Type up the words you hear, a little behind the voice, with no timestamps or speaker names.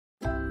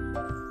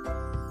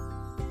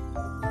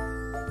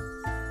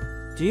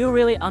Do you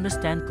really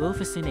understand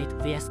glufosinate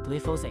vs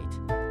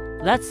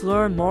glyphosate? Let's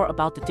learn more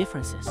about the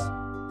differences.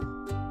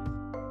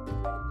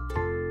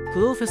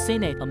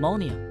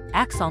 Glufosinate-ammonium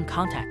acts on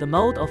contact. The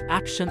mode of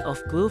action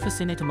of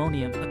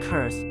glufosinate-ammonium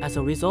occurs as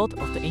a result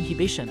of the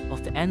inhibition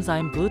of the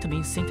enzyme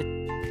glutamine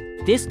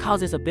synthesis. This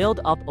causes a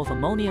build-up of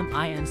ammonium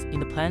ions in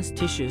the plant's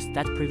tissues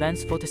that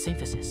prevents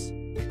photosynthesis.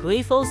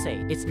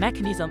 Glyphosate, its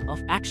mechanism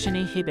of action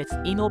inhibits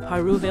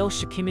enolpyruvyl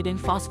shikimidine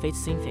phosphate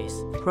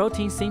synthase.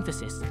 Protein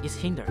synthesis is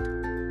hindered.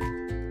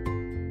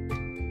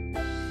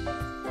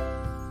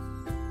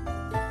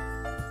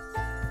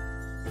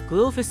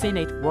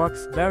 Glufosinate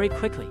works very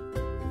quickly.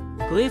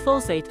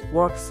 Glyphosate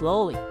works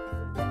slowly.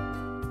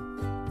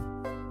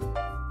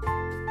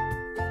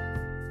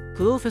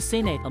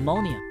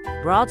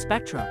 Glufosinate-ammonium, broad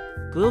spectrum.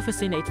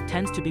 Glufosinate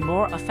tends to be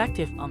more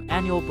effective on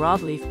annual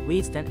broadleaf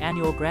weeds than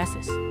annual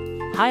grasses.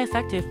 High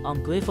effective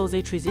on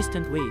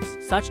glyphosate-resistant weeds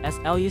such as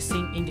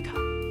Leucine indica,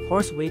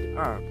 horseweed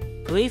herb.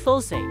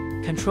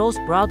 Glyphosate controls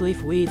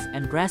broadleaf weeds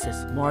and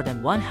grasses more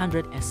than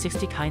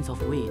 160 kinds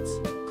of weeds.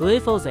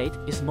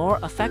 Glyphosate is more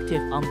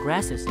effective on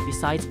grasses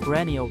besides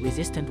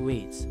perennial-resistant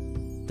weeds.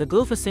 The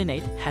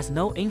glufosinate has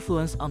no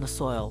influence on the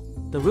soil,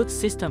 the root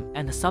system,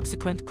 and the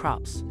subsequent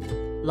crops.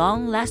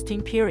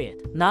 Long-lasting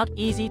period, not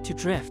easy to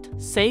drift,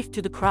 safe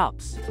to the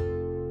crops.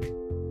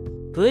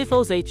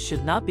 Glyphosate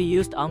should not be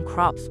used on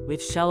crops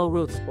with shallow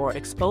roots or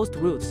exposed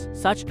roots,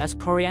 such as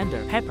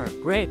coriander, pepper,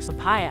 grapes,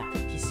 papaya,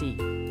 etc.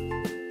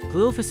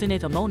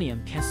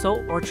 Glufosinate-ammonium can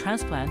sow or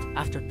transplant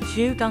after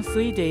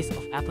 2-3 days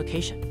of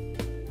application.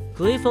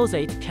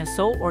 Glyphosate can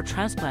sow or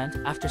transplant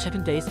after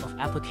 7 days of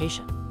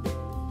application.